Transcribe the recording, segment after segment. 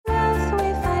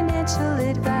Financial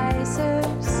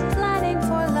Advisors, planning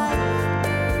for life.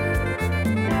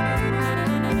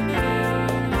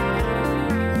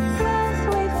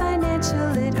 Wealthway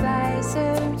Financial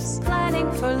Advisors,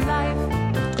 planning for life.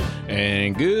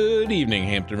 And good evening,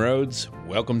 Hampton Roads.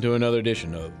 Welcome to another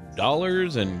edition of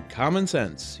Dollars and Common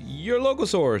Sense, your local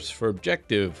source for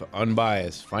objective,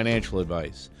 unbiased financial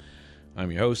advice. I'm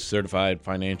your host, Certified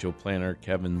Financial Planner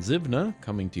Kevin Zivna,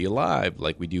 coming to you live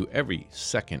like we do every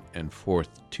second and fourth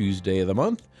Tuesday of the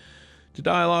month. To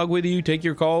dialogue with you, take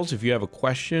your calls. If you have a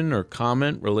question or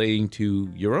comment relating to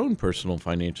your own personal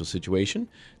financial situation,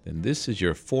 then this is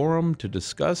your forum to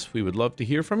discuss. We would love to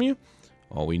hear from you.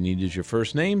 All we need is your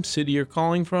first name, city you're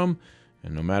calling from,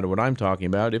 and no matter what I'm talking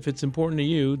about, if it's important to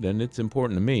you, then it's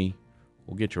important to me.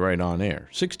 We'll get you right on air.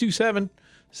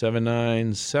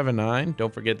 627-7979.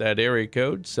 Don't forget that area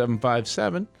code,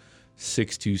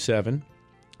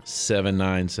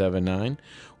 757-627-7979.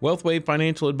 Wealthway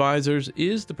Financial Advisors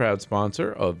is the proud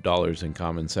sponsor of Dollars and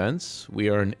Common Sense. We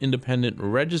are an independent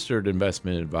registered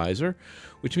investment advisor,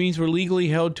 which means we're legally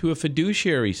held to a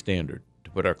fiduciary standard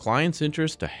to put our clients'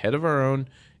 interests ahead of our own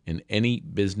in any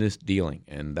business dealing.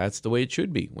 And that's the way it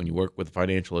should be when you work with a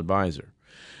financial advisor.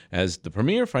 As the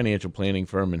premier financial planning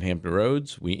firm in Hampton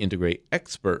Roads, we integrate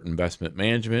expert investment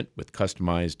management with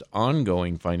customized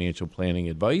ongoing financial planning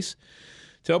advice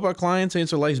to help our clients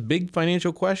answer life's big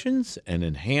financial questions and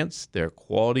enhance their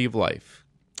quality of life.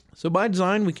 So by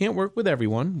design, we can't work with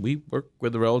everyone. We work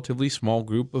with a relatively small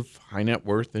group of high net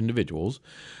worth individuals,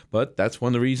 but that's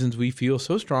one of the reasons we feel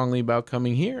so strongly about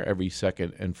coming here every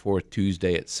second and fourth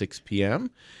Tuesday at 6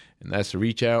 p.m., and that's to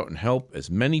reach out and help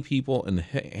as many people in the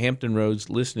Hampton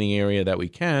Roads listening area that we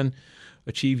can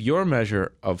achieve your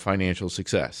measure of financial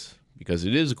success. Because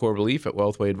it is a core belief at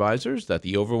Wealthway Advisors that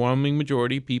the overwhelming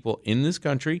majority of people in this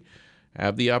country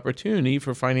have the opportunity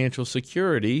for financial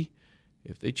security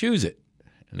if they choose it.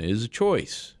 And it is a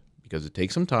choice because it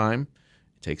takes some time,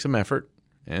 it takes some effort,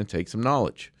 and it takes some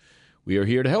knowledge. We are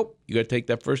here to help. You got to take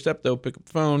that first step, though. Pick up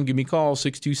the phone, give me a call,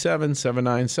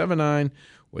 627-7979.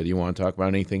 Whether you want to talk about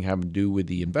anything having to do with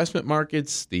the investment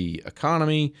markets, the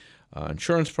economy,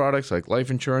 insurance products like life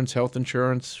insurance, health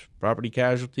insurance, property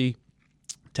casualty,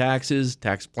 taxes,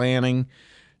 tax planning,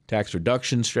 tax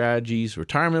reduction strategies,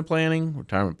 retirement planning,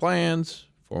 retirement plans,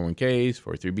 401ks,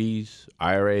 403bs,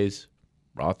 IRAs,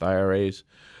 Roth IRAs,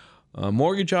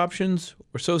 mortgage options,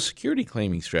 or Social Security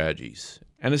claiming strategies,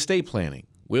 and estate planning,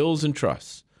 wills and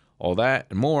trusts. All that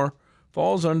and more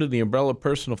falls under the umbrella of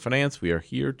personal finance we are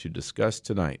here to discuss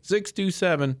tonight.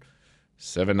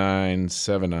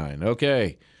 627-7979.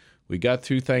 Okay, we got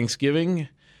through Thanksgiving.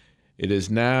 It is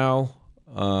now,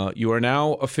 you are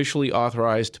now officially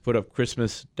authorized to put up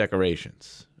Christmas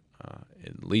decorations,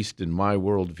 at least in my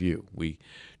worldview. We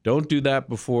don't do that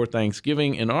before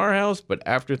Thanksgiving in our house, but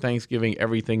after Thanksgiving,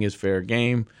 everything is fair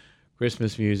game.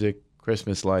 Christmas music,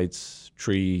 Christmas lights,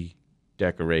 tree,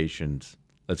 decorations.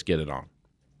 Let's get it on.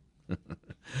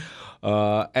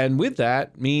 And with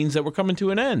that means that we're coming to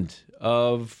an end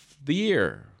of the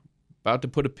year. About to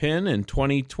put a pin in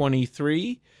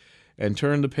 2023 and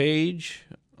turn the page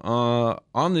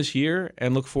on this year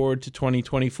and look forward to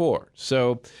 2024.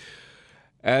 So,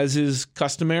 as is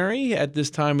customary at this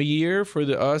time of year for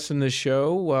us in this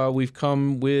show, we've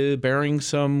come with bearing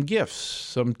some gifts,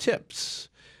 some tips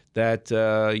that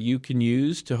you can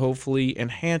use to hopefully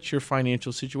enhance your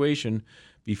financial situation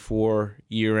before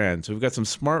year end. So we've got some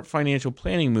smart financial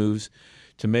planning moves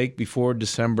to make before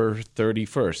December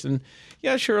 31st. And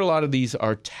yeah, sure, a lot of these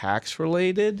are tax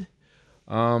related,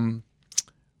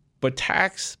 but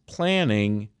tax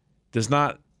planning does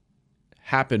not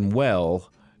happen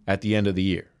well at the end of the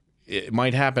year. It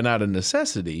might happen out of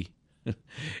necessity.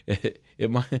 It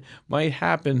might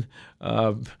happen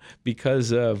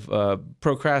because of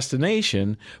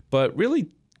procrastination, but really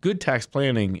good tax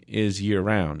planning is year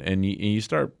round, and you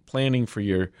start planning for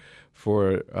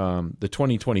the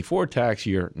 2024 tax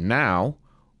year now,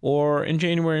 or in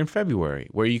January and February,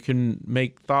 where you can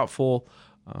make thoughtful,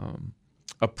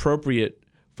 appropriate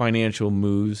financial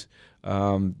moves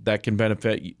that can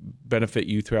benefit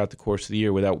you throughout the course of the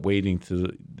year without waiting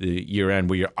to the year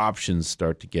end where your options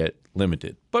start to get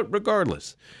limited. But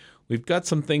regardless, we've got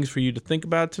some things for you to think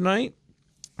about tonight,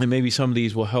 and maybe some of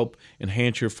these will help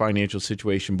enhance your financial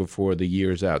situation before the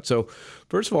year's out. So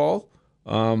first of all,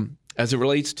 as it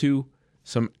relates to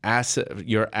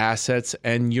your assets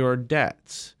and your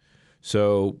debts.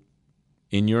 So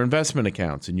in your investment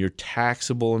accounts, in your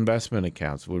taxable investment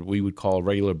accounts, what we would call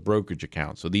regular brokerage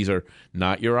accounts. So these are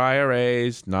not your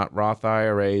IRAs, not Roth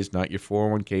IRAs, not your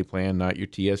 401k plan, not your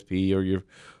TSP or your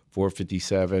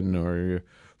 457 or your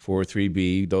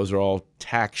 403b. Those are all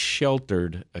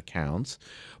tax-sheltered accounts.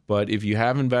 But if you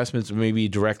have investments maybe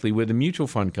directly with a mutual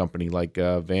fund company like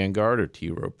Vanguard or T.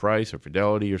 Rowe Price or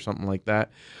Fidelity or something like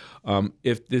that,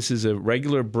 if this is a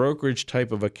regular brokerage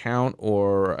type of account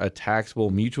or a taxable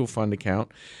mutual fund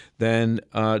account, then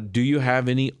do you have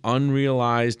any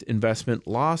unrealized investment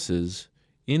losses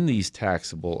in these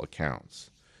taxable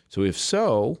accounts? So if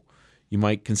so, you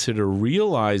might consider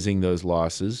realizing those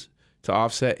losses to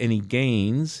offset any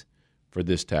gains for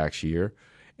this tax year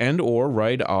and or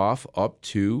write off up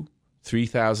to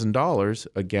 $3,000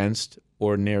 against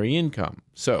ordinary income.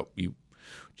 So what you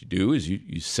do is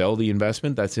you sell the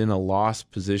investment that's in a loss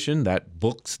position, that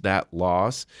books that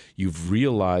loss. You've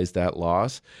realized that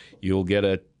loss. You'll get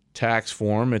a tax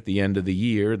form at the end of the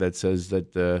year that says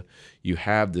that you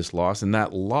have this loss, and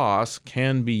that loss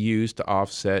can be used to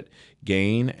offset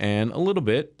gain and a little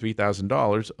bit,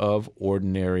 $3,000 of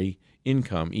ordinary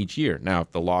income each year. Now, if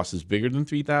the loss is bigger than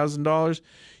 $3,000,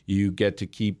 you get to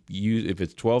if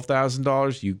it's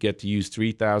 $12,000, you get to use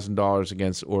 $3,000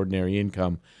 against ordinary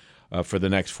income for the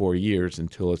next 4 years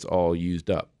until it's all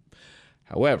used up.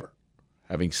 However,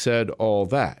 having said all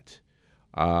that,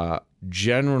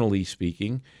 generally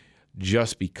speaking,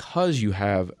 just because you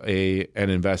have an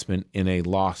investment in a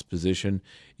loss position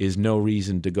is no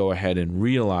reason to go ahead and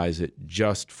realize it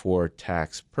just for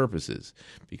tax purposes,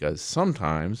 because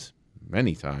sometimes,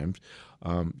 many times,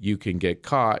 you can get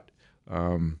caught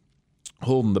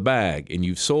holding the bag, and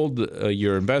you've sold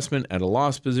your investment at a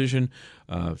loss position.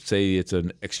 Say it's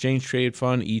an exchange traded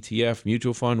fund, ETF,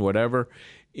 mutual fund, whatever.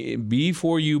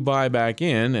 Before you buy back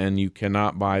in, and you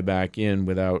cannot buy back in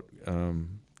without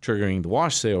triggering the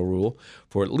wash sale rule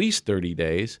for at least 30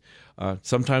 days,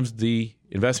 sometimes the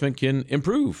investment can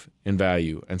improve in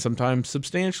value, and sometimes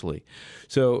substantially.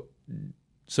 So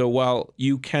while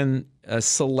you can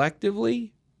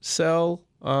selectively sell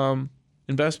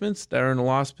investments that are in a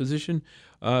loss position,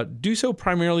 do so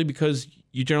primarily because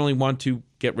you generally want to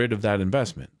get rid of that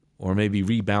investment or maybe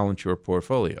rebalance your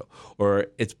portfolio, or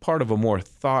it's part of a more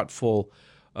thoughtful,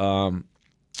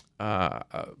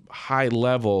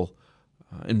 high-level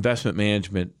investment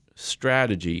management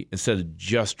strategy instead of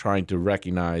just trying to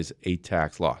recognize a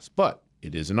tax loss. But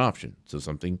it is an option, so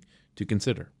something to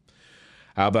consider.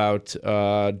 How about,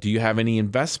 do you have any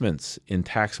investments in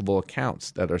taxable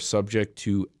accounts that are subject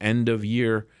to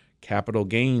end-of-year capital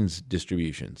gains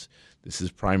distributions? This is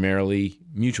primarily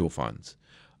mutual funds.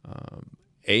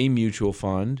 A mutual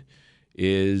fund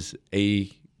is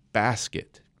a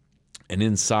basket, and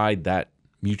inside that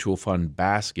mutual fund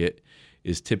basket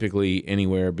is typically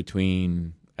anywhere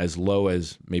between as low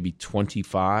as maybe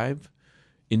 25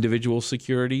 individual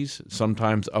securities,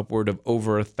 sometimes upward of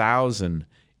over 1,000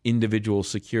 individual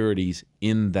securities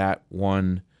in that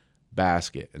one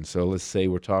basket. And so let's say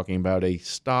we're talking about a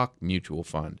stock mutual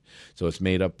fund. So it's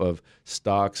made up of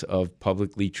stocks of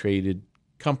publicly traded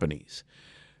companies.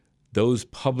 Those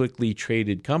publicly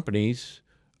traded companies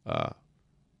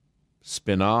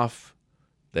spin off,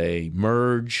 they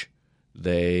merge,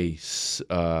 they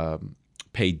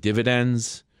pay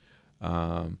dividends.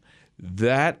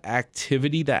 That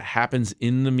activity that happens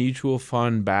in the mutual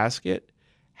fund basket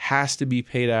has to be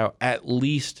paid out at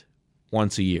least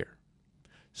once a year.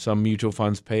 Some mutual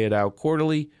funds pay it out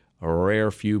quarterly, a rare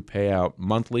few pay out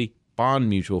monthly. Bond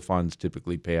mutual funds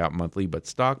typically pay out monthly, but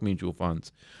stock mutual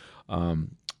funds,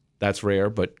 that's rare,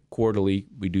 but quarterly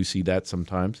we do see that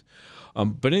sometimes.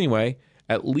 But anyway,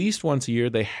 at least once a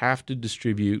year they have to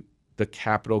distribute the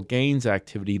capital gains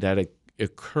activity that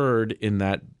occurred in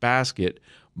that basket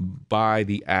by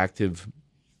the active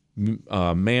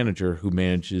manager who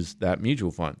manages that mutual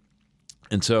fund.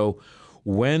 And so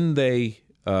when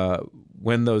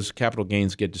those capital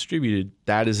gains get distributed,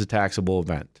 that is a taxable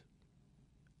event.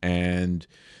 And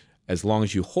as long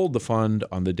as you hold the fund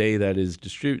on the day that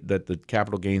that the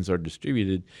capital gains are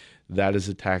distributed, that is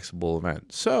a taxable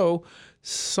event. So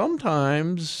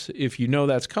sometimes if you know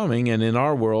that's coming, and in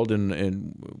our world,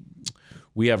 and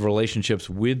we have relationships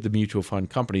with the mutual fund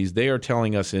companies, they are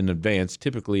telling us in advance,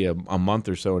 typically a month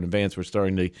or so in advance, we're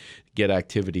starting to get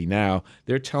activity now.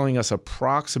 They're telling us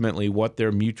approximately what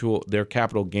their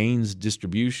capital gains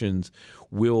distributions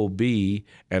will be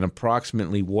and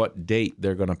approximately what date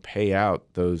they're going to pay out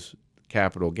those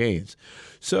capital gains.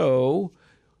 So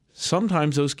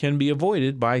sometimes those can be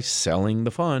avoided by selling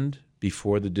the fund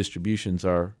before the distributions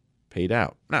are paid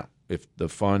out. Now, if the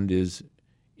fund is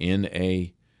in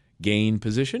a gain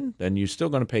position, then you're still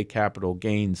going to pay capital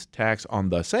gains tax on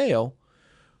the sale,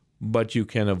 but you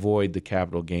can avoid the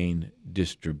capital gain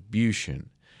distribution.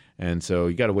 And so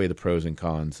you got to weigh the pros and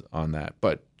cons on that.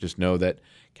 But just know that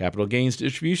capital gains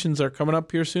distributions are coming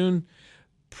up here soon.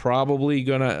 probably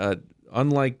going to,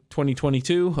 unlike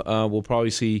 2022, we'll probably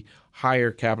see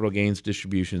higher capital gains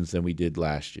distributions than we did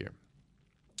last year.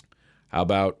 How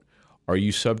about, are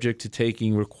you subject to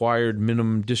taking required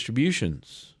minimum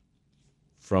distributions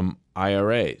from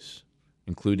IRAs,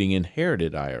 including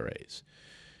inherited IRAs?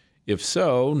 If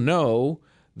so, know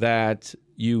that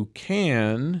you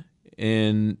can,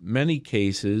 in many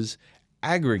cases,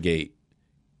 aggregate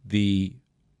the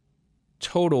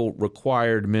total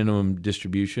required minimum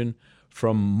distribution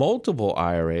from multiple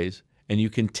IRAs, and you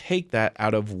can take that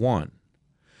out of one.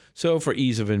 So for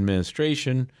ease of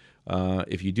administration,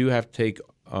 if you do have to take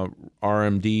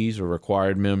RMDs, or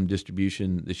required minimum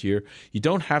distribution, this year, you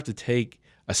don't have to take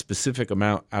a specific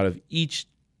amount out of each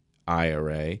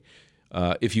IRA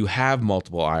if you have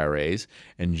multiple IRAs.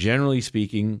 And generally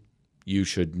speaking, you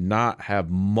should not have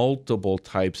multiple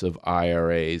types of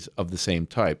IRAs of the same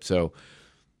type. So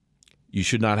you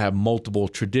should not have multiple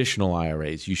traditional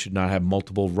IRAs. You should not have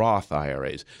multiple Roth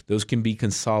IRAs. Those can be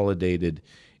consolidated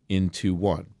into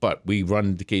one. But we run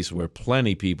into cases where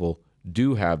plenty of people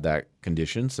do have that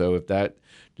condition. So if that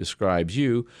describes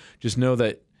you, just know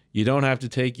that you don't have to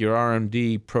take your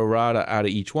RMD pro rata out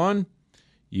of each one.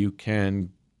 You can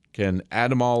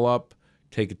add them all up,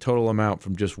 take a total amount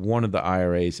from just one of the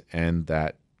IRAs, and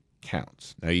that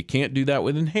counts. Now, you can't do that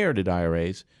with inherited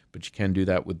IRAs, but you can do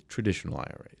that with traditional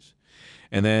IRAs.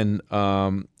 And then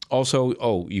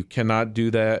also, you cannot do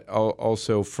that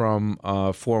also from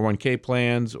 401k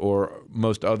plans or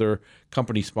most other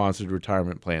company-sponsored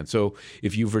retirement plans. So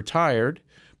if you've retired,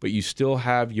 but you still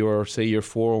have your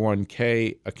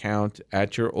 401k account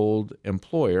at your old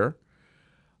employer,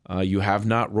 you have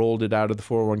not rolled it out of the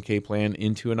 401k plan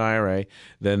into an IRA,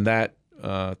 then that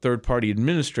third-party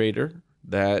administrator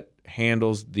that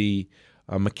handles the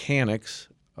mechanics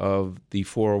of the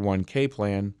 401k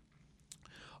plan,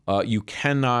 you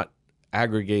cannot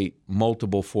aggregate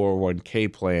multiple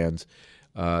 401k plans.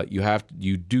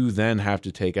 You do then have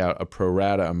to take out a pro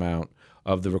rata amount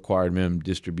of the required minimum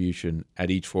distribution at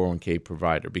each 401k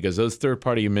provider, because those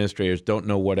third-party administrators don't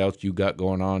know what else you got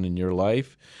going on in your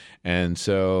life. And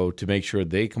so to make sure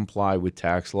they comply with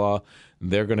tax law,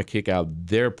 they're going to kick out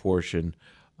their portion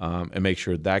and make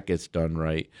sure that gets done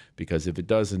right, because if it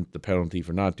doesn't, the penalty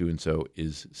for not doing so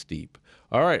is steep.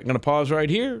 All right, I'm going to pause right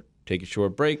here, take a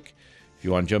short break. If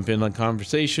you want to jump in on the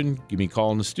conversation, give me a call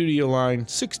on the studio line,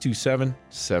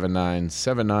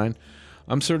 627-7979.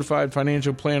 I'm certified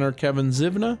financial planner Kevin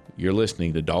Zivna. You're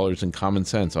listening to Dollars and Common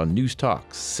Sense on News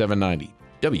Talk 790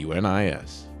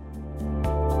 WNIS.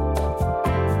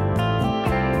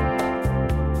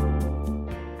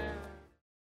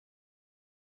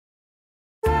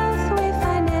 Wealthway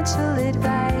Financial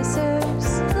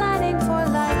Advisors, planning for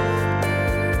life.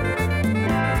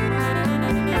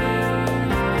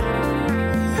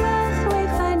 Wealthway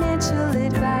Financial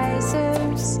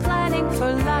Advisors, planning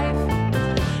for life.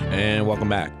 And welcome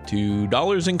back to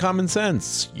Dollars and Common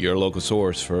Sense, your local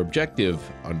source for objective,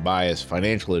 unbiased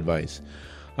financial advice.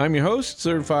 I'm your host,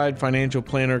 certified financial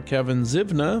planner Kevin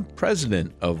Zivna,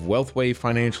 president of Wealthway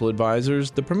Financial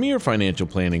Advisors, the premier financial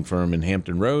planning firm in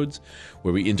Hampton Roads,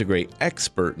 where we integrate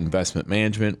expert investment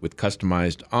management with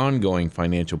customized ongoing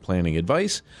financial planning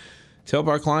advice to help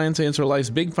our clients answer life's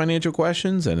big financial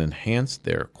questions and enhance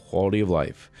their quality of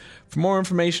life. For more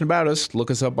information about us,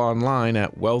 look us up online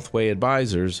at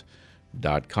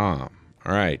wealthwayadvisors.com.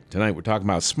 All right, tonight we're talking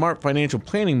about smart financial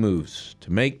planning moves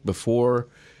to make before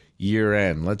year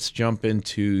end. Let's jump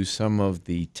into some of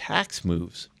the tax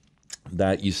moves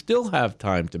that you still have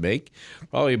time to make,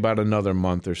 probably about another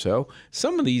month or so.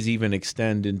 Some of these even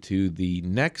extend into the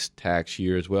next tax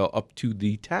year as well, up to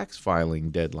the tax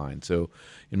filing deadline. So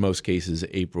in most cases,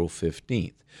 April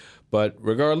 15th. But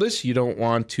regardless, you don't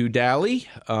want to dally.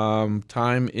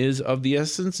 Time is of the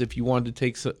essence if you want to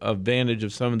take advantage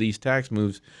of some of these tax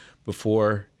moves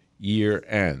before year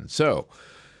end. So,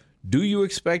 do you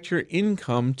expect your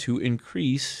income to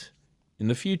increase in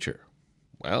the future?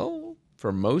 Well,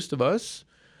 for most of us,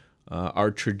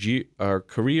 our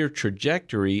career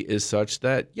trajectory is such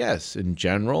that, yes, in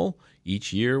general,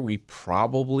 each year we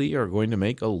probably are going to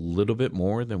make a little bit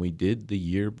more than we did the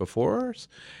year before.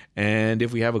 And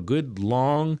if we have a good,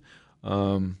 long,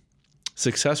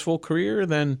 successful career,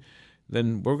 then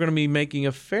we're going to be making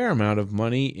a fair amount of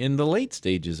money in the late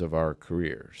stages of our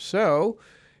career. So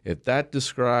if that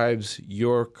describes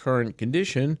your current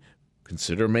condition,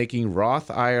 consider making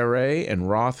Roth IRA and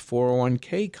Roth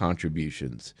 401k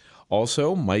contributions.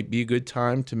 Also, might be a good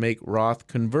time to make Roth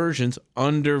conversions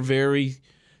under very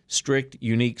strict,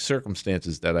 unique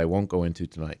circumstances that I won't go into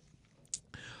tonight.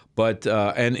 But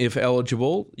and if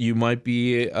eligible, you might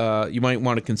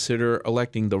want to consider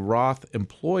electing the Roth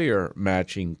employer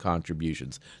matching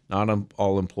contributions. Not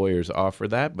all employers offer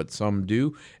that, but some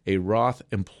do. A Roth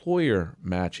employer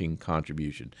matching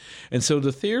contribution. And so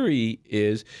the theory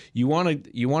is you want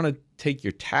to take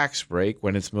your tax break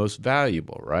when it's most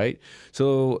valuable, right?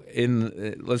 So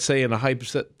let's say in a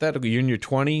hypothetical, you're in your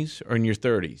 20s or in your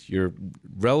 30s. You're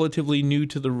relatively new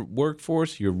to the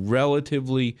workforce. You're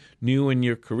relatively new in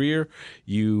your career.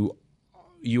 You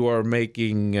are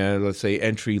making, let's say,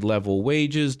 entry-level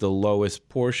wages, the lowest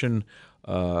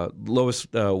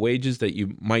wages that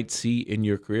you might see in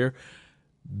your career.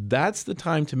 That's the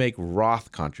time to make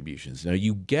Roth contributions. Now,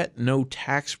 you get no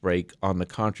tax break on the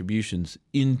contributions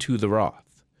into the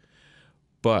Roth,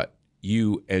 but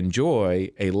you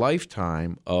enjoy a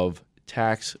lifetime of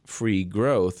tax-free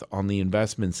growth on the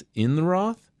investments in the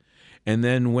Roth. And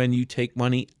then when you take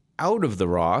money out of the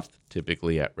Roth,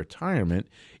 typically at retirement,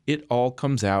 it all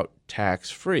comes out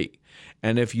tax-free.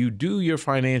 And if you do your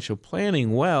financial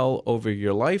planning well over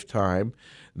your lifetime,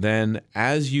 then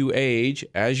as you age,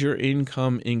 as your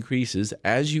income increases,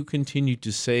 as you continue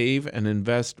to save and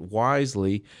invest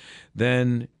wisely,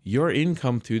 then your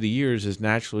income through the years is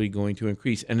naturally going to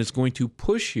increase, and it's going to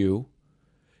push you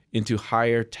into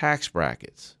higher tax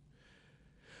brackets.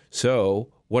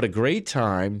 So what a great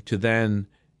time to then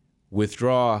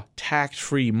withdraw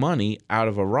tax-free money out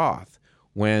of a Roth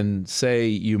when, say,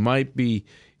 you might be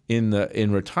in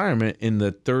retirement in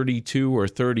the 32 or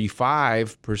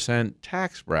 35%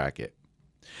 tax bracket.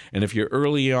 And if you're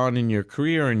early on in your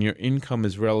career and your income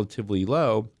is relatively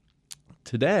low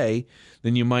today,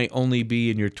 then you might only be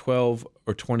in your 12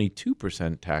 or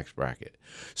 22% tax bracket.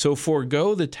 So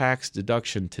forego the tax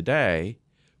deduction today,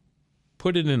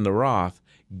 put it in the Roth,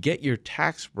 get your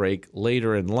tax break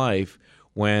later in life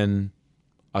when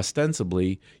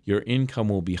ostensibly your income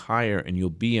will be higher and you'll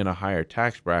be in a higher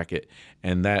tax bracket,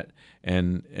 and then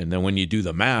when you do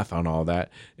the math on all that,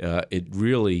 it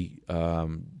really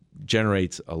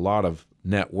generates a lot of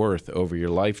net worth over your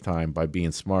lifetime by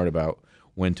being smart about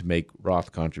when to make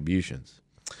Roth contributions.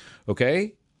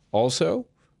 Okay? Also,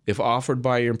 if offered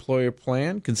by your employer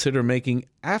plan, consider making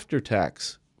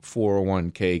after-tax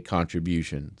 401k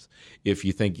contributions if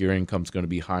you think your income's going to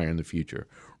be higher in the future.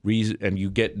 And you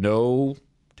get no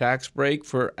tax break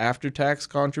for after-tax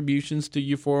contributions to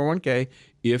your 401k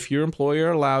if your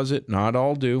employer allows it. Not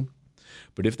all do,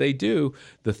 but if they do,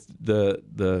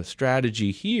 the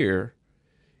strategy here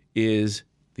is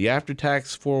the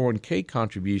after-tax 401k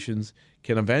contributions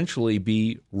can eventually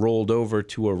be rolled over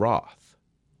to a Roth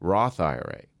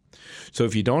IRA. So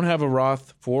if you don't have a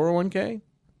Roth 401k,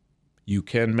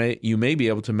 you may be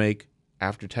able to make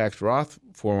after-tax Roth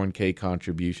 401k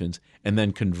contributions and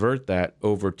then convert that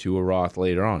over to a Roth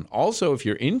later on. Also, if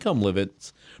your income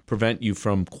limits prevent you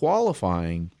from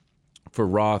qualifying for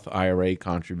Roth IRA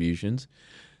contributions,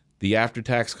 the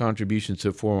after-tax contributions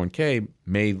to 401k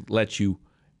may let you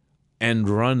end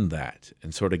run that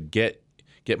and sort of get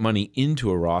money into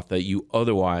a Roth that you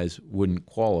otherwise wouldn't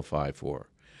qualify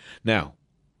for. Now,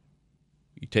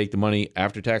 you take the money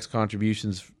after-tax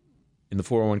contributions in the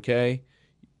 401k,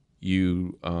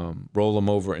 you roll them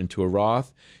over into a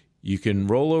Roth. You can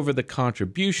roll over the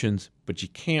contributions, but you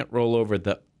can't roll over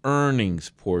the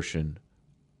earnings portion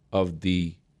of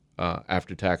the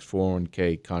after-tax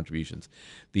 401k contributions.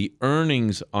 The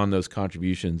earnings on those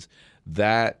contributions,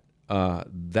 that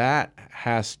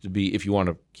has to be, if you want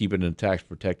to keep it in a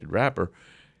tax-protected wrapper,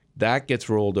 that gets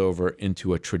rolled over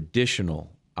into a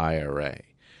traditional IRA.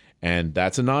 And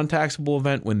that's a non-taxable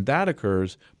event when that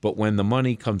occurs, but when the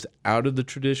money comes out of the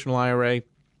traditional IRA,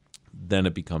 then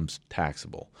it becomes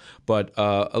taxable. But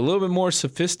a little bit more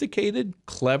sophisticated,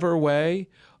 clever way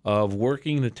of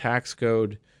working the tax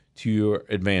code to your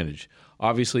advantage.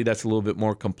 Obviously, that's a little bit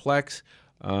more complex.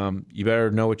 You better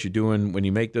know what you're doing when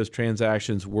you make those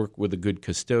transactions, work with a good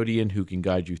custodian who can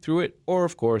guide you through it, or,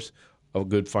 of course, a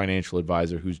good financial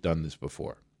advisor who's done this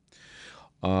before.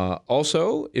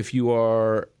 Also, if you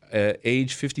are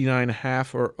age 59 and a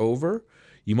half or over,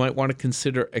 you might want to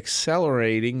consider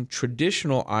accelerating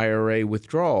traditional IRA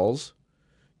withdrawals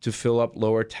to fill up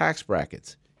lower tax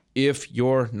brackets if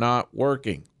you're not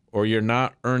working or you're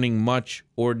not earning much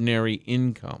ordinary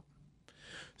income.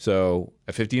 So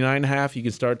at 59 and a half, you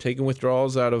can start taking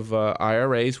withdrawals out of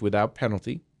IRAs without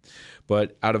penalty.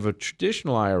 But out of a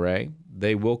traditional IRA,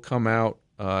 they will come out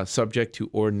subject to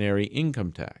ordinary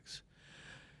income tax.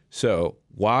 So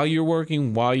while you're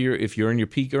working, if you're in your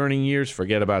peak earning years,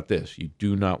 forget about this. You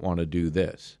do not want to do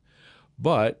this.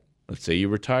 But let's say you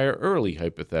retire early,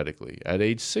 hypothetically, at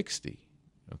age 60.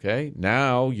 Okay,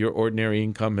 now your ordinary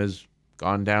income has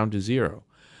gone down to zero.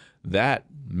 that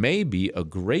may be a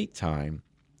great time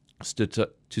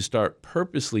to start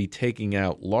purposely taking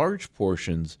out large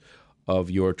portions of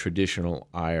your traditional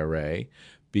IRA,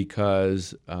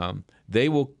 because they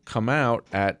will come out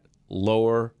at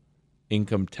lower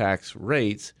income tax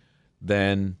rates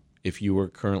than if you were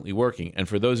currently working. And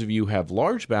for those of you who have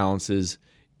large balances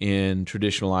in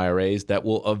traditional IRAs that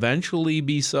will eventually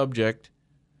be subject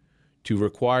to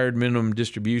required minimum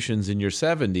distributions in your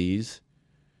 70s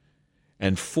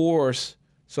and force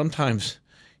sometimes,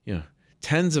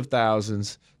 tens of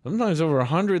thousands, sometimes over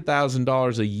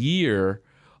 $100,000 a year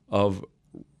of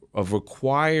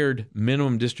required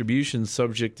minimum distributions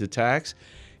subject to tax.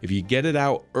 If you get it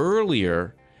out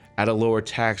earlier at a lower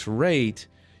tax rate,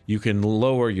 you can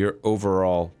lower your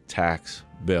overall tax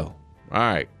bill. All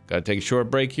right, got to take a short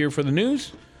break here for the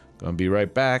news. Going to be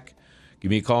right back.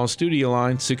 Give me a call on studio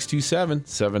line,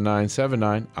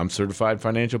 627-7979. I'm certified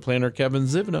financial planner Kevin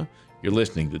Zivna. You're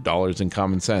listening to Dollars and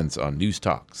Common Sense on News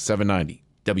Talk 790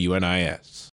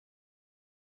 WNIS.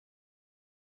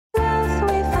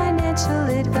 Wealthway Financial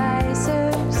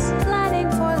Advisors, planning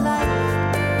for life.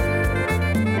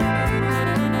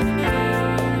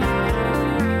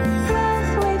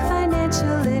 Wealthway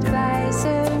Financial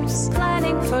Advisors,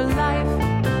 planning for life.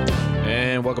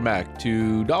 And welcome back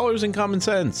to Dollars and Common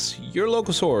Sense, your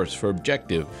local source for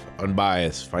objective,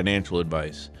 unbiased financial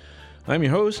advice. I'm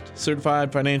your host,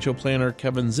 certified financial planner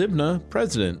Kevin Zivna,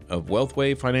 president of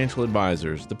Wealthway Financial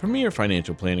Advisors, the premier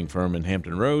financial planning firm in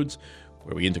Hampton Roads,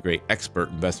 where we integrate expert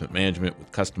investment management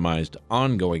with customized,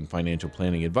 ongoing financial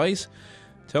planning advice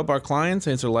to help our clients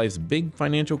answer life's big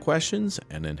financial questions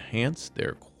and enhance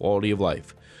their quality of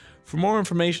life. For more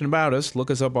information about us,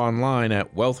 look us up online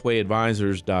at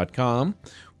wealthwayadvisors.com.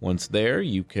 Once there,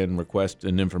 you can request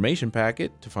an information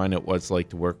packet to find out what it's like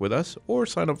to work with us, or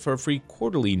sign up for a free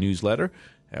quarterly newsletter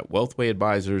at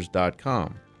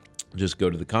wealthwayadvisors.com. Just go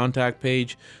to the contact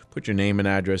page, put your name and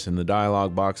address in the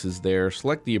dialog boxes there,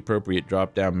 select the appropriate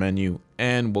drop-down menu,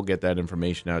 and we'll get that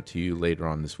information out to you later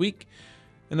on this week.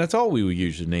 And that's all we will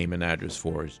use your name and address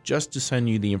for, is just to send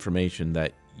you the information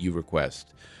that you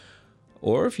request.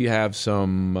 Or if you have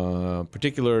some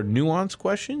particular nuanced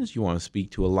questions, you want to speak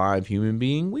to a live human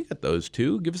being, we got those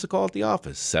too. Give us a call at the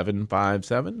office,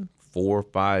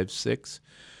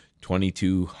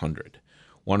 757-456-2200.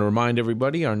 Want to remind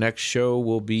everybody, our next show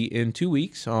will be in 2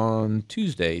 weeks on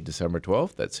Tuesday, December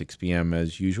 12th at 6 p.m.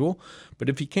 as usual. But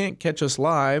if you can't catch us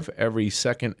live every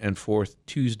second and fourth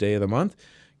Tuesday of the month,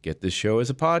 get this show as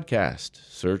a podcast.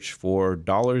 Search for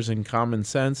Dollars and Common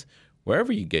Sense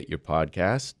wherever you get your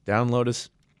podcasts. Download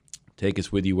us, take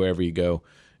us with you wherever you go,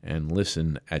 and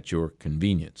listen at your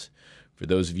convenience. For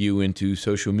those of you into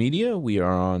social media, we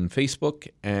are on Facebook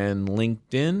and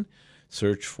LinkedIn.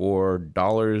 Search for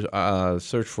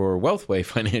Wealthway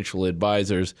Financial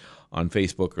Advisors on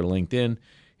Facebook or LinkedIn.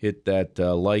 Hit that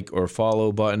like or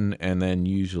follow button, and then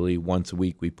usually once a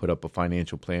week we put up a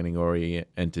financial planning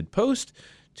oriented post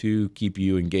to keep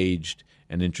you engaged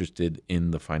and interested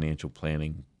in the financial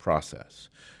planning process.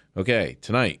 Okay,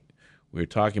 tonight we're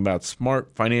talking about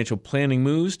smart financial planning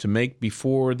moves to make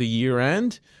before the year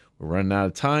end. We're running out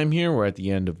of time here. We're at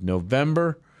the end of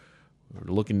November.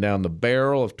 We're looking down the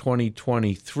barrel of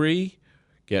 2023,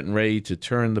 getting ready to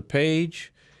turn the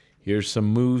page. Here's some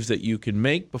moves that you can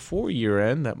make before year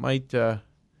end that might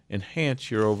enhance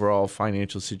your overall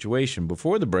financial situation.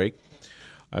 Before the break,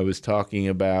 I was talking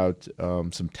about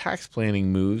some tax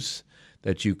planning moves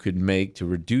that you could make to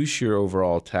reduce your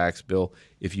overall tax bill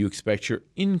if you expect your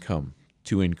income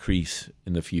to increase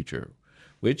in the future,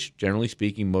 which, generally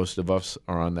speaking, most of us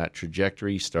are on that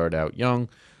trajectory. Start out young,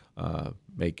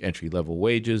 make entry-level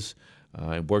wages,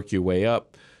 and work your way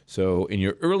up. So in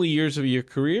your early years of your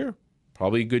career,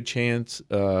 probably a good chance,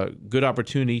 good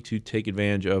opportunity to take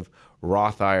advantage of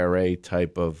Roth IRA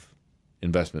type of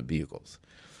investment vehicles.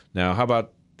 Now, how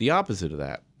about the opposite of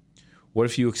that? What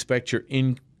if you expect your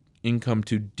income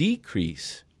to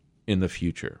decrease in the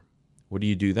future? What do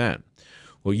you do then?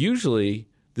 Well, usually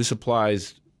this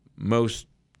applies most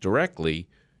directly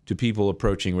to people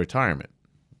approaching retirement.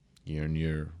 You're in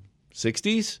your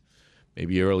 60s,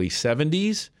 maybe early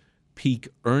 70s, peak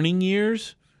earning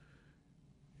years.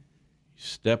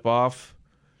 Step off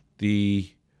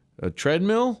the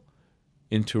treadmill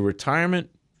into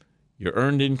retirement. Your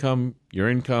earned income,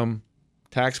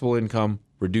 taxable income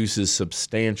reduces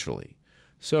substantially.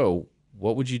 So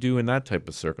what would you do in that type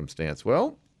of circumstance?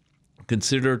 Well,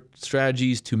 consider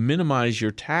strategies to minimize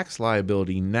your tax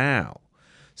liability now,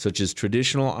 such as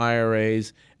traditional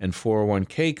IRAs and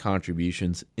 401k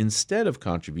contributions instead of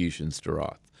contributions to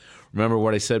Roth. Remember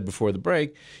what I said before the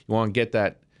break, you want to get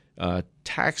that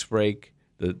tax break,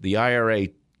 the IRA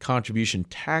contribution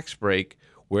tax break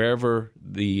wherever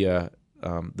the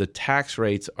tax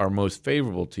rates are most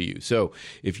favorable to you. So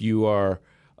if you are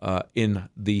in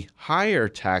the higher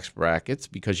tax brackets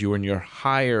because you're in your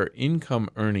higher income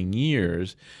earning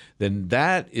years, then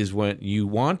that is when you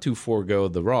want to forego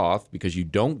the Roth because you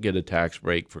don't get a tax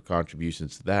break for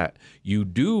contributions to that. You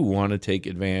do want to take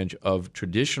advantage of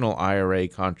traditional IRA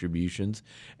contributions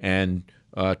and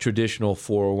traditional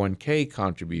 401k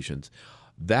contributions.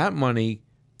 That money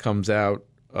comes out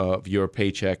of your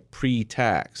paycheck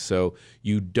pre-tax. So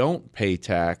you don't pay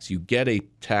tax, you get a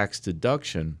tax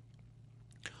deduction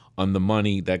on the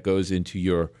money that goes into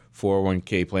your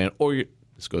 401k plan, or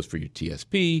this goes for your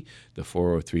TSP, the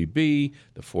 403B,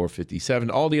 the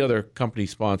 457, all the other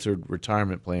company-sponsored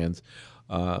retirement plans,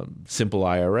 simple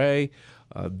IRA.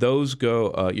 Those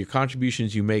go, your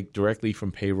contributions you make directly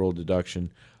from payroll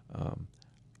deduction,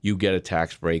 you get a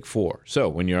tax break for. So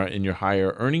when you're in your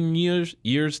higher earning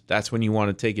years, that's when you want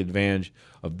to take advantage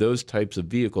of those types of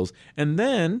vehicles. And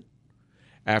then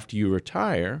after you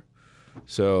retire,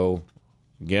 so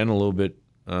again, a little bit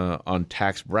on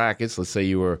tax brackets. Let's say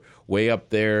you were way up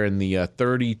there in the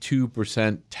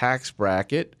 32% tax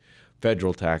bracket,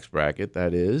 federal tax bracket,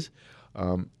 that is,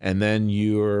 and then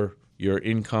your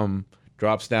income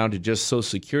drops down to just Social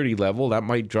Security level. That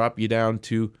might drop you down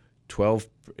to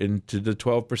into the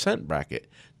 12% bracket.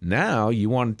 Now you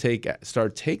want to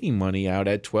start taking money out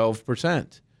at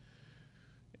 12%.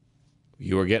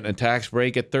 You were getting a tax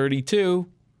break at 32.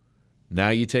 Now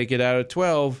you take it out at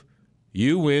 12.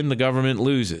 You win, the government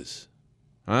loses.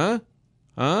 Huh?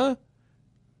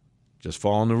 Just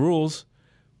following the rules.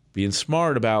 Being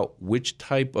smart about which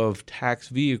type of tax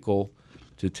vehicle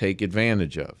to take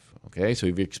advantage of. Okay, so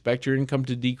if you expect your income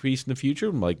to decrease in the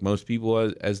future, like most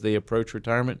people as they approach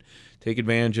retirement, take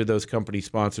advantage of those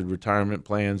company-sponsored retirement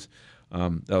plans.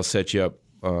 They'll set you up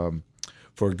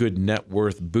for a good net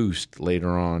worth boost later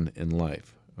on in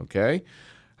life. Okay?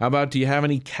 How about, do you have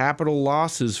any capital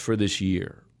losses for this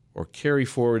year or carry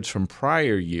forwards from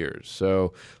prior years?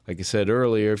 So, like I said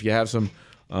earlier, if you have some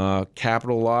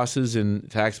capital losses in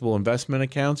taxable investment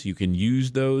accounts, you can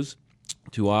use those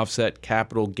to offset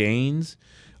capital gains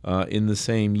in the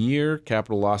same year.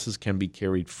 Capital losses can be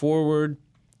carried forward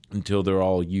until they're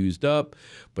all used up,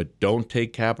 but don't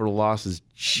take capital losses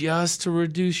just to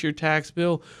reduce your tax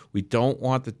bill. We don't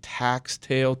want the tax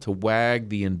tail to wag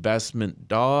the investment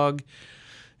dog.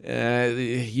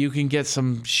 You can get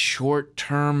some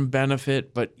short-term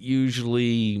benefit, but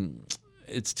usually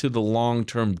it's to the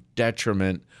long-term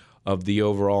detriment of the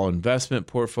overall investment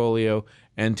portfolio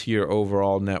and to your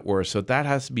overall net worth. So that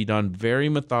has to be done very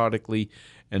methodically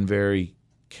and very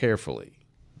carefully.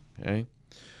 Okay?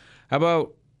 How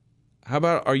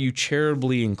about are you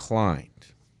charitably inclined?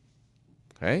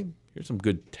 Okay? Here's some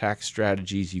good tax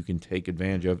strategies you can take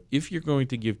advantage of if you're going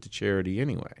to give to charity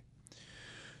anyway.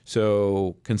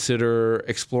 So consider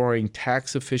exploring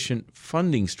tax-efficient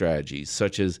funding strategies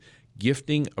such as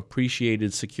gifting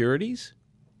appreciated securities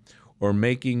or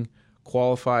making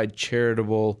qualified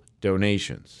charitable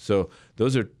donations. So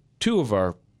those are two of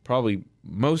our probably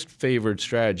most favored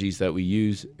strategies that we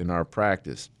use in our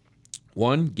practice.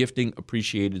 One, gifting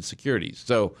appreciated securities.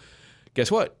 So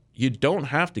guess what? You don't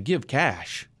have to give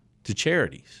cash to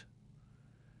charities.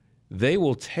 They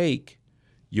will take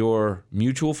your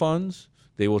mutual funds.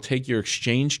 They will take your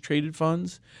exchange-traded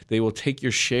funds. They will take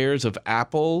your shares of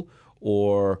Apple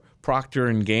or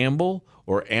Procter & Gamble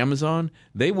or Amazon.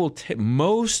 They will take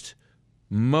most,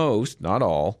 not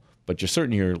all, but just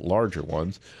certainly your larger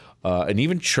ones, and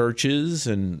even churches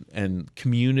and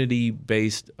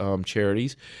community-based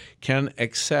charities can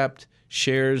accept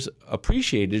shares,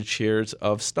 appreciated shares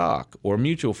of stock or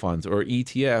mutual funds or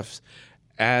ETFs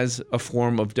as a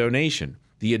form of donation.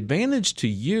 The advantage to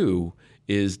you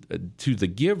is, to the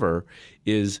giver,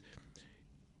 is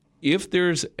if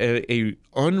there's a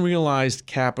unrealized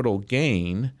capital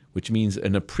gain, which means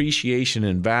an appreciation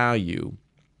in value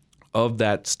of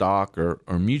that stock or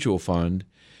mutual fund,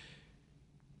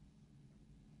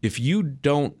 if you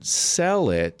don't sell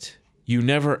it, you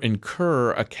never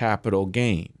incur a capital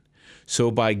gain. So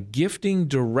by gifting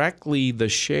directly the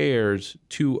shares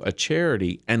to a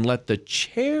charity and let the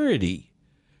charity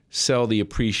sell the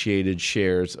appreciated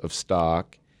shares of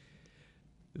stock,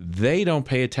 they don't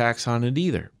pay a tax on it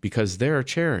either because they're a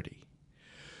charity.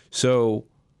 So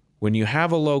when you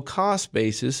have a low cost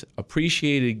basis,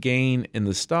 appreciated gain in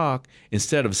the stock,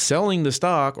 instead of selling the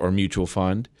stock or mutual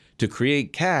fund to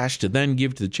create cash to then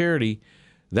give to the charity,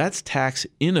 that's tax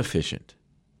inefficient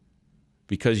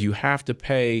because you have to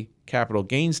pay capital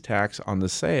gains tax on the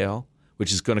sale,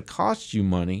 which is going to cost you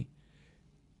money,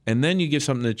 and then you give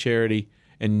something to charity,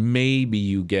 and maybe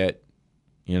you get,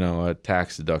 a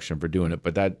tax deduction for doing it,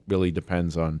 but that really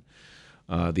depends on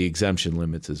the exemption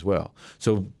limits as well.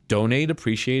 So donate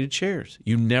appreciated shares.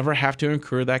 You never have to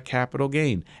incur that capital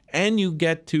gain, and you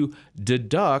get to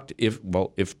deduct if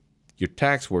your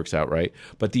tax works out right,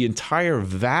 but the entire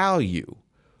value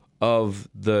of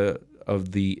the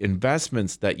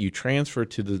investments that you transfer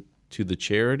to the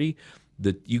charity,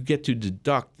 that you get to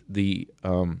deduct the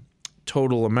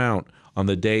total amount on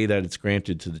the day that it's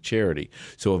granted to the charity.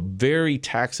 So a very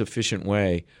tax efficient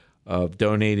way of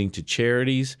donating to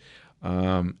charities.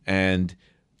 And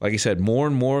like I said, more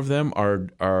and more of them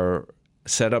are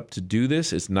set up to do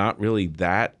this. It's not really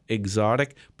that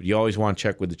exotic, but you always want to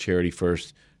check with the charity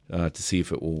first to see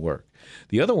if it will work.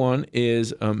 The other one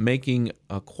is making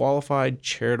a qualified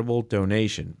charitable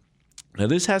donation. Now,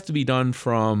 this has to be done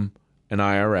from an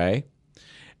IRA,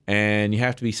 and you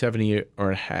have to be 70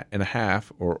 and a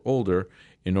half or older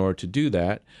in order to do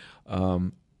that.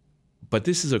 But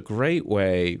this is a great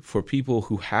way for people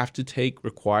who have to take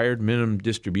required minimum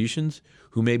distributions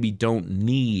who maybe don't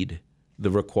need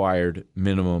the required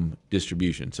minimum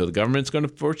distribution. So the government's going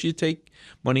to force you to take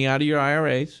money out of your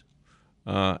IRAs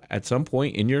at some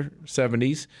point in your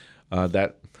 70s.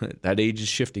 That age is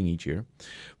shifting each year.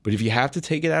 But if you have to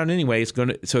take it out anyway,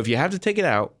 so if you have to take it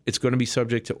out, it's going to be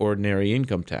subject to ordinary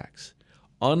income tax,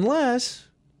 unless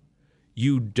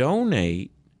you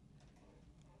donate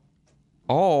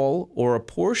all or a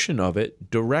portion of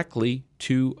it directly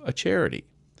to a charity.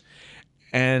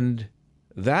 And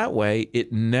that way,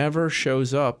 it never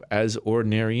shows up as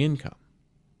ordinary income.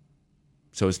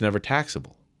 So it's never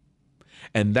taxable.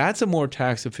 And that's a more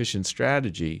tax-efficient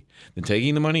strategy than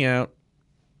taking the money out,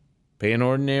 paying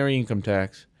ordinary income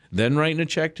tax, then writing a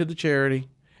check to the charity,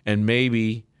 and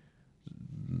maybe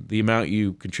the amount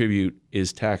you contribute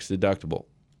is tax deductible.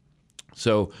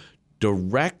 So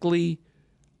directly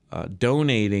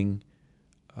donating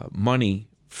money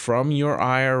from your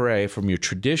IRA, from your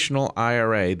traditional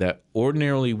IRA that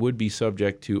ordinarily would be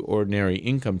subject to ordinary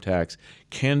income tax,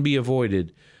 can be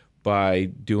avoided by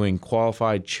doing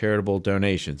qualified charitable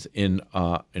donations. In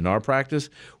our practice,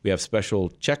 we have special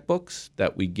checkbooks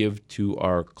that we give to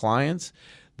our clients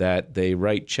that they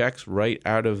write checks right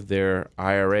out of their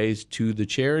IRAs to the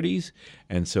charities,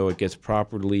 and so it gets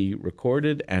properly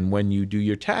recorded. And when you do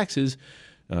your taxes,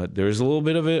 there's a little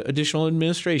bit of additional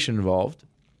administration involved.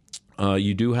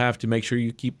 You do have to make sure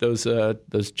you keep those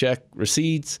check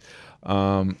receipts,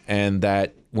 and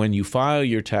that when you file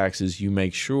your taxes, you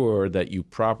make sure that you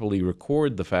properly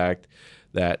record the fact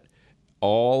that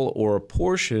all or a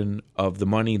portion of the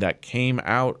money that came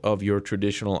out of your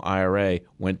traditional IRA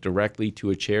went directly to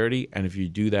a charity, and if you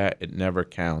do that, it never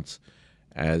counts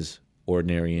as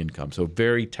ordinary income. So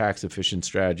very tax-efficient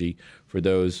strategy for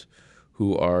those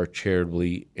who are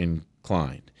charitably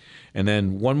inclined. And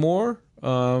then one more,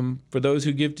 for those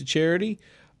who give to charity,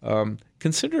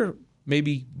 consider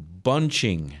maybe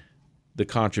bunching the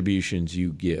contributions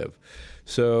you give.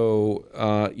 So,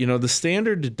 the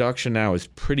standard deduction now is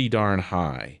pretty darn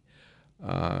high.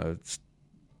 It's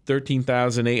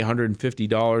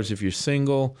 $13,850 if you're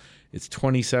single. It's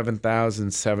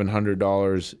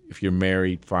 $27,700 if you're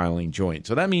married filing joint.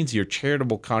 So that means your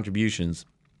charitable contributions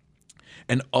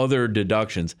and other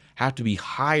deductions have to be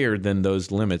higher than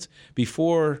those limits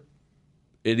before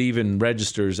it even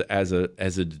registers as a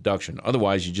deduction.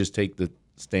 Otherwise, you just take the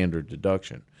standard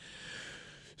deduction.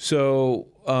 So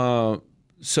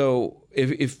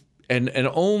if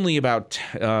only about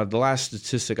the last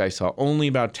statistic I saw, only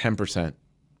about 10%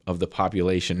 of the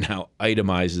population now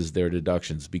itemizes their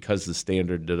deductions because the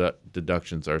standard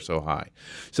deductions are so high.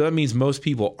 So that means most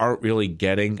people aren't really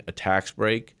getting a tax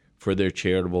break for their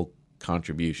charitable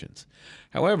contributions.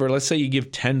 However, let's say you give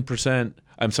let's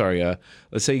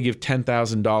say you give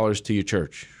 $10,000 to your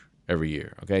church every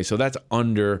year. Okay, so that's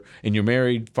and you're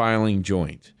married filing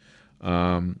joint,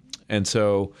 and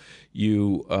so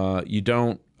you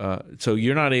don't. So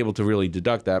you're not able to really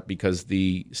deduct that because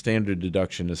the standard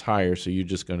deduction is higher. So you're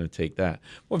just going to take that.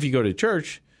 Well, if you go to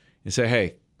church and say,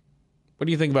 "Hey, what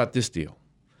do you think about this deal?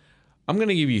 I'm going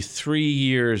to give you 3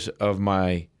 years of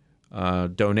my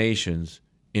donations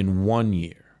in 1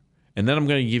 year, and then I'm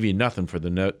going to give you nothing for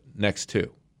the next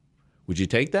 2. Would you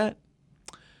take that?"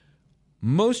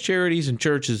 Most charities and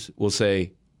churches will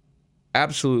say,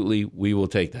 absolutely, we will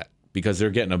take that, because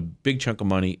they're getting a big chunk of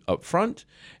money up front,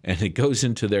 and it goes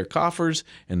into their coffers,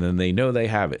 and then they know they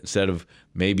have it, instead of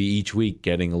maybe each week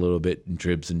getting a little bit in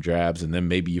dribs and drabs, and then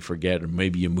maybe you forget, or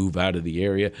maybe you move out of the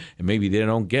area, and maybe they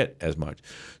don't get as much.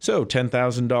 So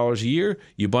 $10,000 a year,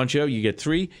 you bunch up, you get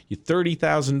 3, you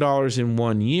 $30,000 in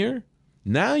 1 year.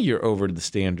 Now you're over the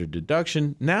standard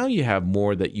deduction. Now you have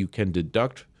more that you can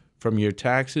deduct from your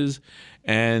taxes,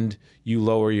 and you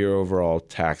lower your overall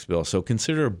tax bill. So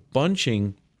consider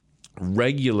bunching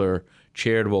regular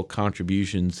charitable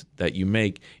contributions that you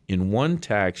make in one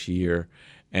tax year,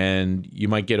 and you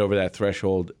might get over that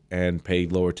threshold and pay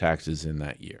lower taxes in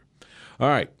that year. All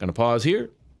right, going to pause here,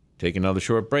 take another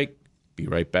short break. Be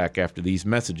right back after these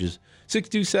messages.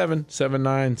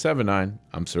 627-7979.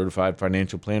 I'm Certified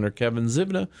Financial Planner Kevin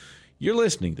Zivna. You're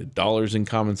listening to Dollars and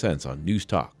Common Sense on News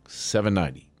Talk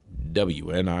 790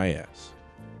 WNIS.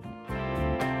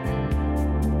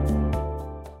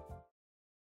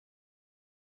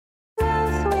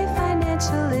 Wealthway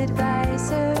Financial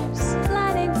Advisors,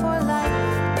 planning for life.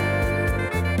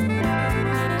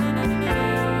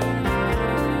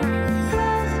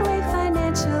 Wealthway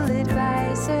Financial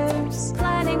Advisors,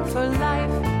 planning for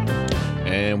life.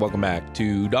 And welcome back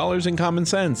to Dollars and Common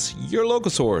Sense, your local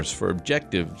source for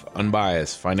objective,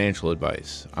 unbiased financial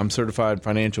advice. I'm Certified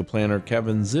Financial Planner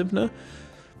Kevin Zivna,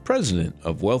 President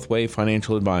of Wealthway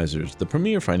Financial Advisors, the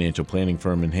premier financial planning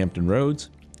firm in Hampton Roads,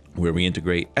 where we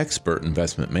integrate expert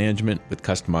investment management with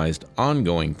customized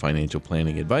ongoing financial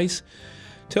planning advice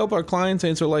to help our clients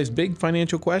answer life's big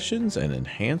financial questions and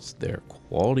enhance their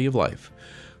quality of life.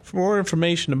 For more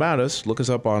information about us, look us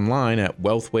up online at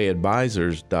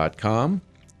wealthwayadvisors.com.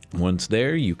 Once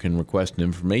there, you can request an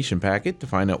information packet to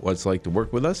find out what it's like to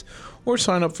work with us, or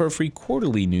sign up for a free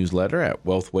quarterly newsletter at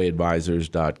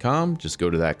wealthwayadvisors.com. Just go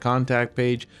to that contact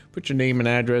page, put your name and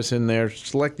address in there,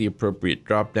 select the appropriate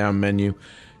drop-down menu,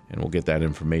 and we'll get that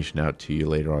information out to you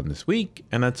later on this week.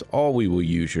 And that's all we will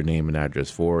use your name and address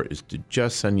for, is to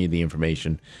just send you the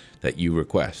information that you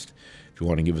request. If you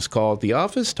want to give us a call at the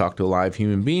office, talk to a live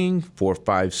human being,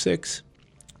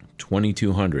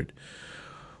 456-2200.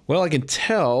 Well, I can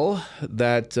tell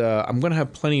that I'm going to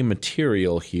have plenty of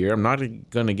material here. I'm not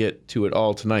going to get to it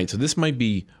all tonight. So this might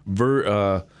be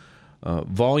volume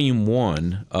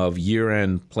 1 of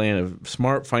year-end plan of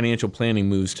smart financial planning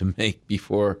moves to make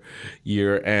before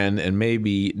year-end, and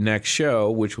maybe next show,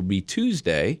 which will be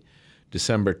Tuesday,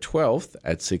 December 12th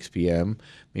at 6 p.m.,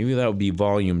 maybe that will be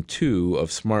volume 2 of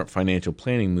smart financial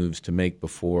planning moves to make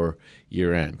before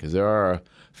year-end, because there are a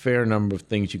fair number of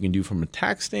things you can do from a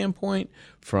tax standpoint,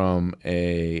 from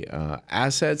a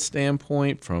asset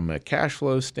standpoint, from a cash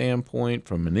flow standpoint,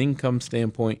 from an income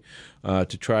standpoint,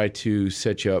 to try to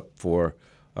set you up for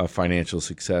financial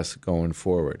success going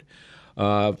forward.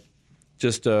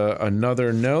 Just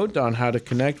another note on how to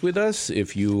connect with us.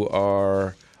 If you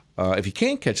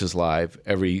can't catch us live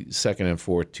every second and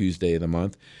fourth Tuesday of the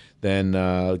month, then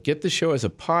get the show as a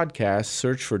podcast.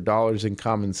 Search for Dollars and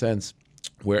Common Sense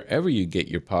wherever you get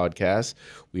your podcasts.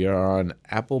 We are on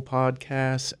Apple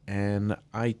Podcasts and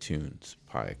iTunes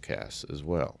Podcasts as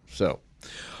well. So,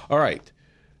 all right,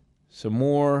 some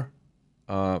more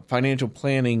financial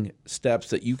planning steps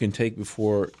that you can take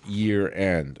before year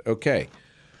end. Okay,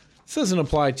 this doesn't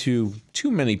apply to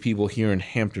too many people here in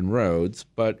Hampton Roads,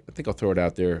 but I think I'll throw it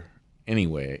out there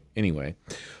anyway.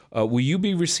 Will you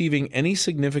be receiving any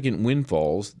significant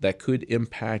windfalls that could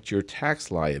impact your tax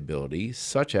liability,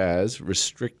 such as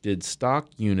restricted stock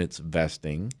units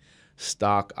vesting,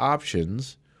 stock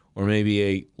options, or maybe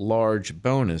a large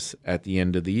bonus at the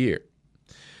end of the year?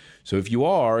 So if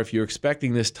you're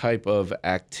expecting this type of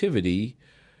activity,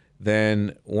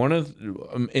 then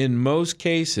in most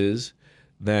cases,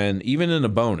 then even in a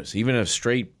bonus, even a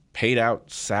straight paid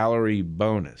out salary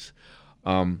bonus,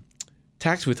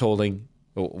 tax withholding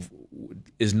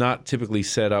is not typically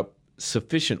set up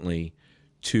sufficiently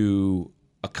to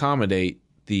accommodate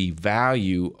the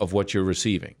value of what you're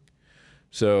receiving.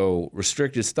 So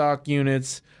restricted stock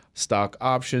units, stock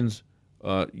options,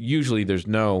 usually there's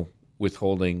no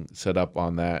withholding set up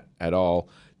on that at all,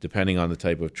 depending on the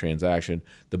type of transaction.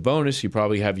 The bonus, you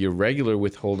probably have your regular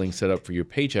withholding set up for your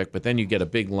paycheck, but then you get a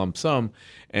big lump sum,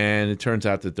 and it turns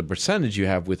out that the percentage you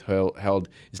have withheld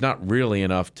is not really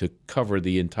enough to cover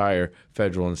the entire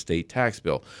federal and state tax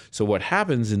bill. So what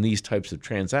happens in these types of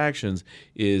transactions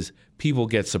is people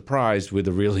get surprised with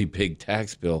a really big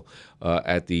tax bill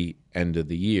at the end of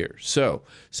the year. So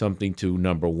something to,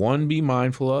 number one, be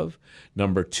mindful of.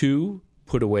 Number two,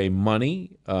 put away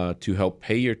money to help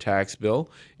pay your tax bill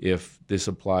if this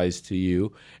applies to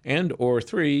you. And or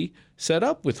three, set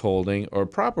up withholding or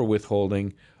proper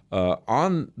withholding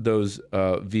on those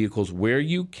vehicles where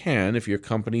you can, if your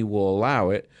company will allow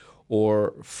it.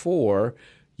 Or four,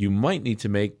 you might need to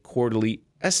make quarterly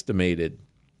estimated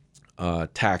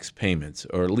tax payments,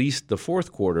 or at least the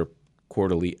fourth quarter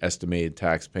quarterly estimated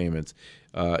tax payments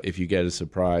if you get a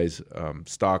surprise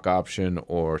stock option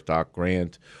or stock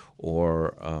grant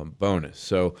or bonus.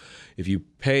 So if you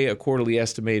pay a quarterly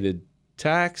estimated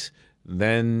tax,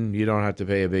 then you don't have to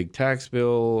pay a big tax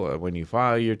bill when you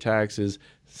file your taxes.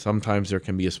 Sometimes there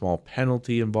can be a small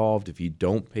penalty involved if you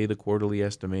don't pay the quarterly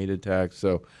estimated tax.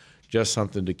 So just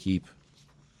something to keep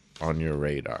on your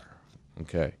radar.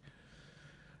 Okay.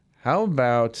 How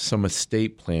about some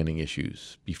estate planning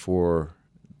issues before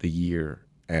the year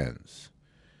ends?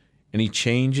 Any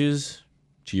changes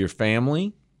to your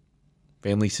family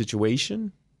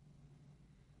situation,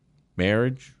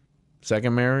 marriage,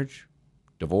 second marriage,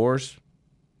 divorce,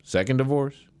 second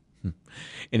divorce?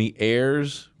 Any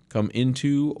heirs come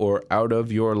into or out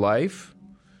of your life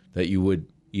that you would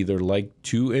either like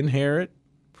to inherit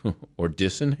or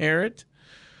disinherit?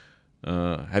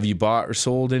 Have you bought or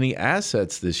sold any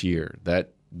assets this year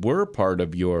that were part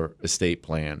of your estate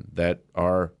plan that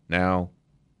are now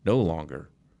no longer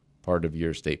part of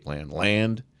your estate plan?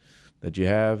 Land that you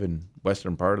have in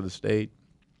western part of the state,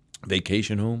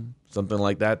 vacation home, something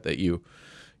like that you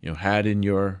had in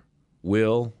your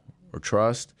will or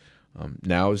trust,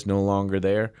 now is no longer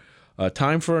there.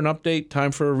 Time for an update, time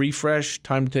for a refresh,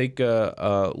 time to take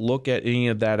a look at any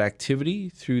of that activity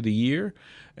through the year.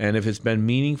 And if it's been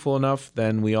meaningful enough,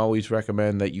 then we always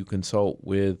recommend that you consult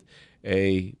with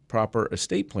a proper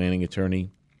estate planning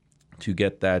attorney to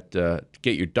get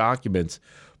your documents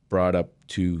brought up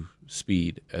to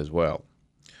speed as well.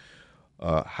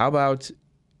 How about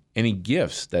any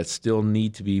gifts that still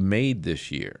need to be made this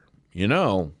year?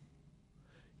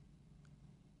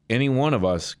 Any one of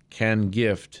us can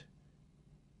gift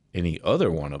any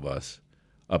other one of us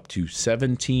up to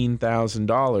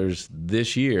 $17,000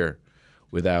 this year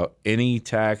without any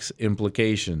tax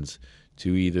implications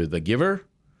to either the giver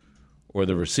or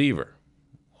the receiver.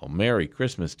 Well, Merry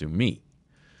Christmas to me.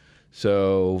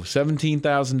 So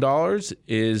 $17,000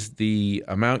 is the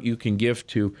amount you can gift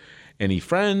to any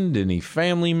friend, any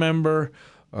family member,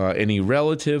 any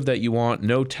relative that you want,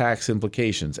 no tax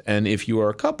implications. And if you are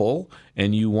a couple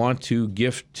and you want to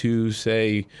gift to,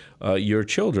 say, your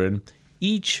children,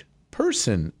 each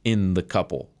person in the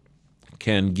couple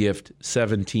can gift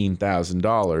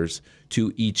 $17,000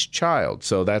 to each child.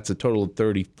 So that's a total of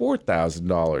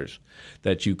 $34,000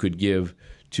 that you could give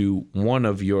to one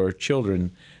of your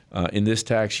children in this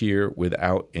tax year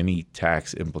without any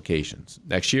tax implications.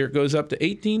 Next year it goes up to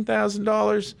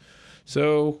 $18,000.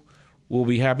 So we'll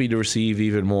be happy to receive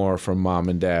even more from mom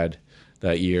and dad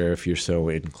that year if you're so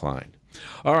inclined.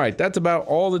 All right, that's about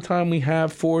all the time we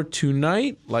have for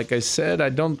tonight. Like I said, I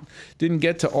didn't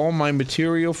get to all my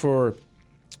material for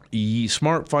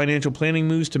smart financial planning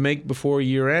moves to make before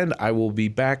year end. I will be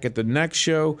back at the next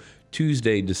show,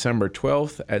 Tuesday, December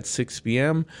 12th at 6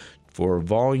 p.m. for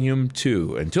Volume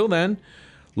 2. Until then,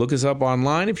 look us up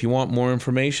online if you want more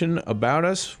information about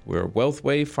us. We're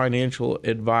Wealthway Financial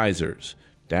Advisors,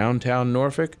 downtown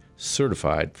Norfolk,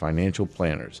 certified financial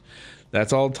planners.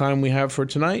 That's all the time we have for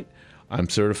tonight. I'm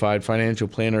certified financial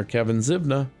planner Kevin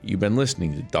Zivna. You've been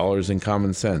listening to Dollars and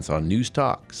Common Sense on News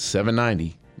Talk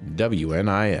 790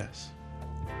 WNIS.